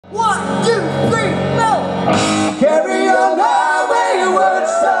1, 2, 3, go! Carry on our wayward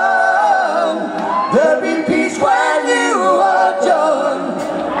son. There'll be peace when you are done.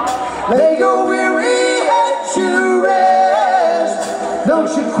 Lay your weary head to rest. Don't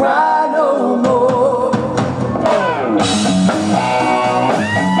you cry no more.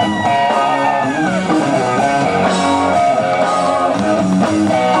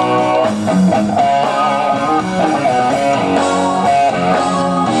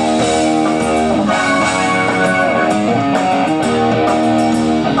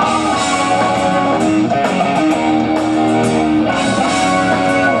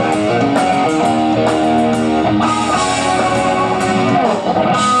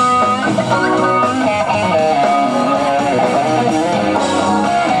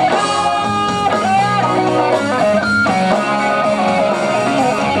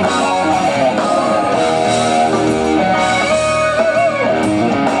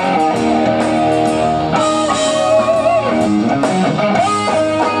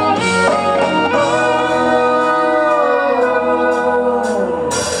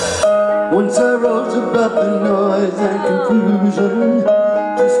 Once I rose above the noise and confusion,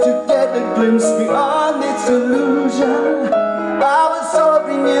 just to get a glimpse beyond its illusion. I was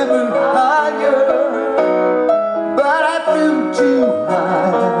soaring ever higher, but I flew too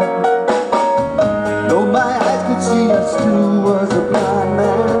high. Though my eyes could see, I still was a blind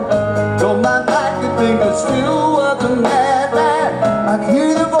man. Though my mind could think, I still was a madman. I could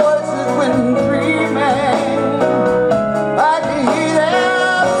hear the voices when dreaming. I could hear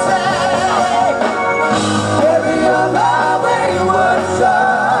them say, carry on my wayward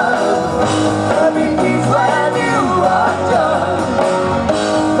son. There'll be peace when you are done.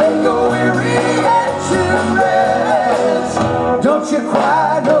 Lay your weary head to rest. Don't you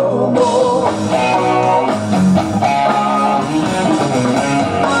cry no more.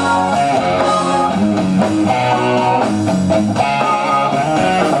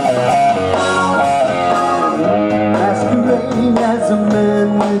 Masquerading as a man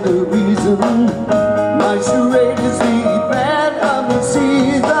with a reason. My charade is the man of the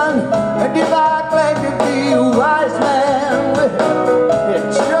season. And if I claim to be a wise man, well,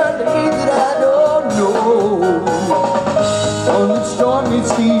 it's surely that I don't know. On the stormy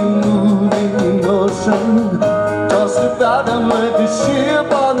sea, a moving emotion, tossed about and like a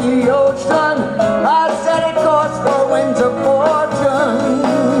ship on the ocean.